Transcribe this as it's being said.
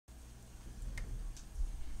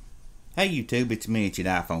Hey YouTube, it's me, it's your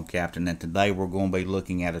iPhone Captain, and today we're going to be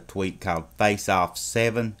looking at a tweak called FaceOff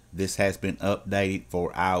 7. This has been updated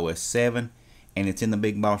for iOS 7, and it's in the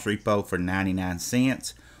Big Boss repo for 99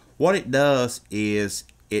 cents. What it does is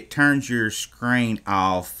it turns your screen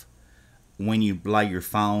off when you lay your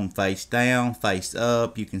phone face down, face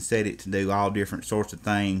up. You can set it to do all different sorts of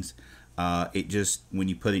things. It just, when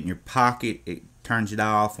you put it in your pocket, it turns it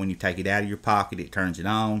off. When you take it out of your pocket, it turns it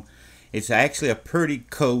on. It's actually a pretty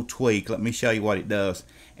cool tweak. Let me show you what it does.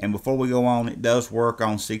 And before we go on, it does work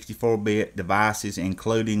on 64-bit devices,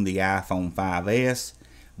 including the iPhone 5S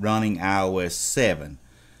running iOS 7.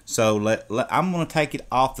 So I'm going to take it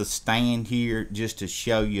off the stand here just to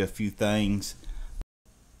show you a few things.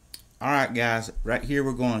 Alright guys, right here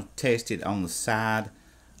we're going to test it on the side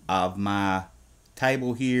of my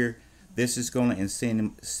table here. This is going to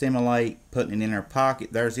simulate putting it in our pocket.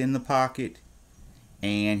 There's in the pocket.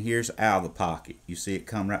 And here's out of the pocket. You see it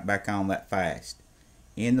come right back on that fast.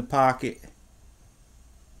 In the pocket.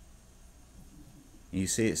 You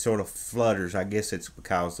see it sort of flutters. I guess it's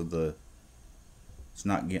because of it's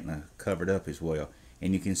not getting covered up as well.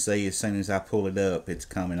 And you can see as soon as I pull it up, it's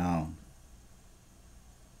coming on.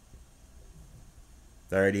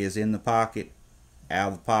 There it is, in the pocket,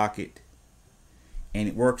 out of the pocket. And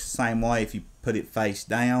it works the same way if you put it face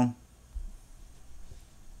down.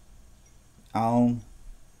 On.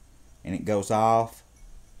 And it goes off,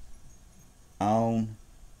 on,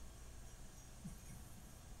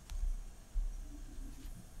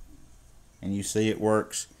 and you see it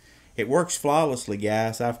works. It works flawlessly,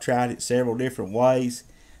 guys. I've tried it several different ways.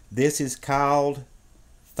 This is called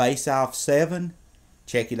FaceOff 7.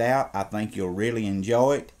 Check it out. I think you'll really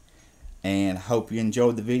enjoy it, and hope you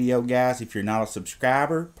enjoyed the video, guys. If you're not a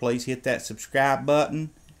subscriber, please hit that subscribe button.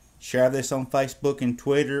 Share this on Facebook and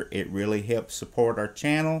Twitter. It really helps support our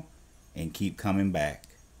channel. And keep coming back.